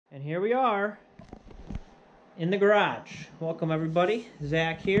And here we are in the garage. Welcome everybody,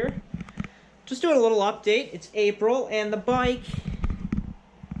 Zach here. Just doing a little update. It's April and the bike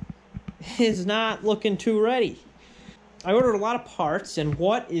is not looking too ready. I ordered a lot of parts, and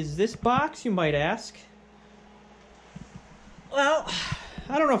what is this box, you might ask? Well,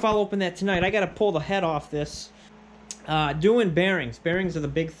 I don't know if I'll open that tonight. I gotta pull the head off this. Doing bearings. Bearings are the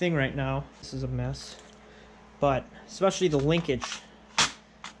big thing right now. This is a mess. But especially the linkage.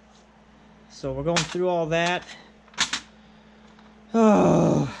 So we're going through all that.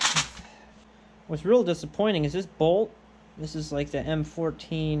 Oh. What's real disappointing is this bolt. This is like the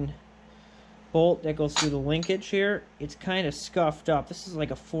M14 bolt that goes through the linkage here. It's kind of scuffed up. This is like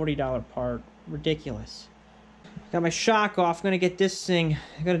a $40 part. Ridiculous. Got my shock off. I'm gonna get this thing.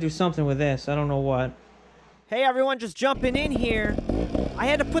 I gotta do something with this. I don't know what. Hey everyone, just jumping in here. I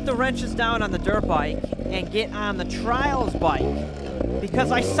had to put the wrenches down on the dirt bike and get on the trials bike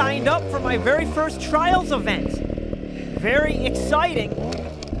because I signed up for my very first trials event. Very exciting,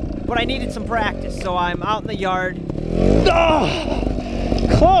 but I needed some practice, so I'm out in the yard. Oh,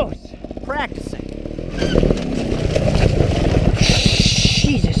 close. Practicing.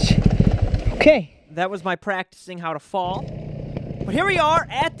 Jesus. Okay. That was my practicing how to fall. But here we are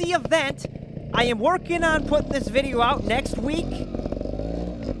at the event. I am working on putting this video out next week.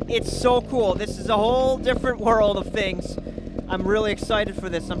 It's so cool. This is a whole different world of things. I'm really excited for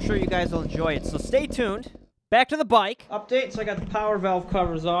this. I'm sure you guys will enjoy it. So stay tuned. Back to the bike. Update. So I got the power valve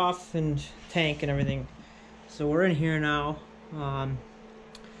covers off and tank and everything. So we're in here now.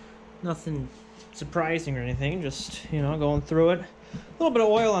 Nothing surprising or anything. Just, you know, going through it. A little bit of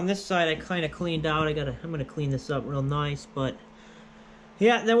oil on this side I kind of cleaned out. I'm going to clean this up real nice, but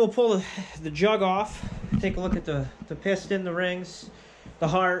yeah, then we'll pull the jug off, take a look at the piston, the rings, the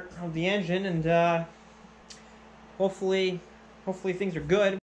heart of the engine, and hopefully things are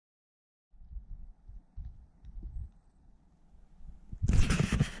good.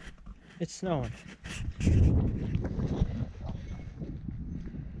 It's snowing.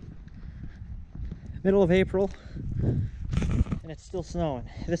 Middle of April, and it's still snowing.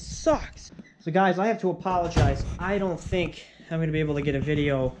 This sucks. So guys, I have to apologize. I don't think I'm going to be able to get a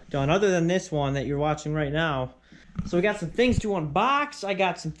video done other than this one that you're watching right now. So we got some things to unbox. I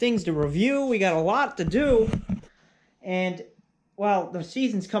got some things to review. We got a lot to do. And, well, the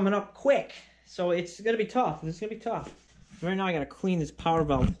season's coming up quick. So it's going to be tough. It's going to be tough. Right now I got to clean this power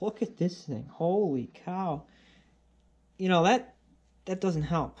valve. Look at this thing. Holy cow. You know, that doesn't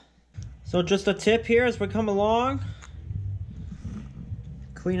help. So just a tip here as we come along.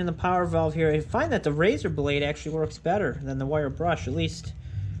 Cleaning the power valve here. I find that the razor blade actually works better than the wire brush, at least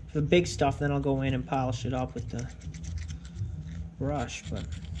for the big stuff. Then I'll go in and polish it up with the brush. But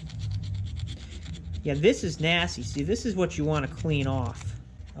yeah, this is nasty. See, this is what you want to clean off.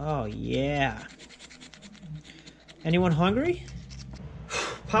 Oh yeah. Anyone hungry?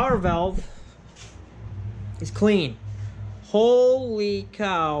 Power valve is clean. Holy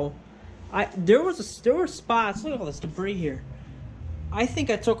cow. There were spots. Look at all this debris here. I think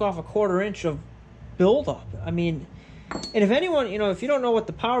I took off a 1/4 inch of buildup. I mean, and if anyone, you know, if you don't know what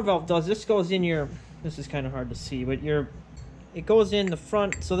the power valve does, this goes in your, this is kind of hard to see, but it goes in the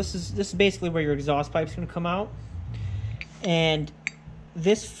front. So this is basically where your exhaust pipe's going to come out. And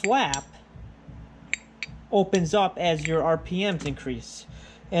this flap opens up as your RPMs increase.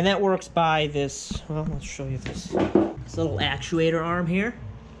 And that works by this, well, let's show you this little actuator arm here.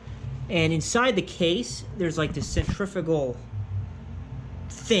 And inside the case, there's like this centrifugal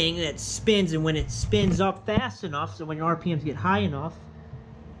thing that spins, and when it spins up fast enough, so when your RPMs get high enough,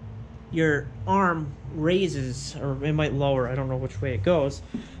 your arm raises, or it might lower, I don't know which way it goes.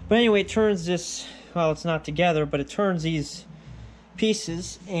 But anyway, it turns this, well, it's not together, but it turns these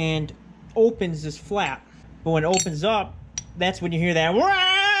pieces and opens this flap. But when it opens up, that's when you hear that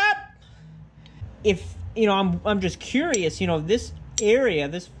whap! If, you know, I'm just curious, you know, this area,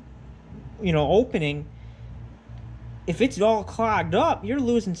 this, you know, opening, if it's all clogged up, you're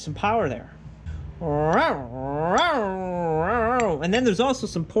losing some power there. And then there's also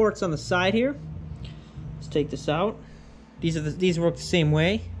some ports on the side here. Let's take this out. These work the same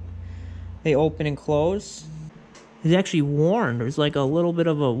way. They open and close. It's actually worn. There's like a little bit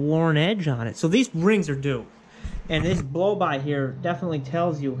of a worn edge on it. So these rings are due. And this blow-by here definitely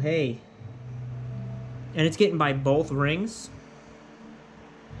tells you, hey, and it's getting by both rings.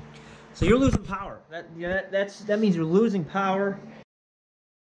 So you're losing power. That means you're losing power.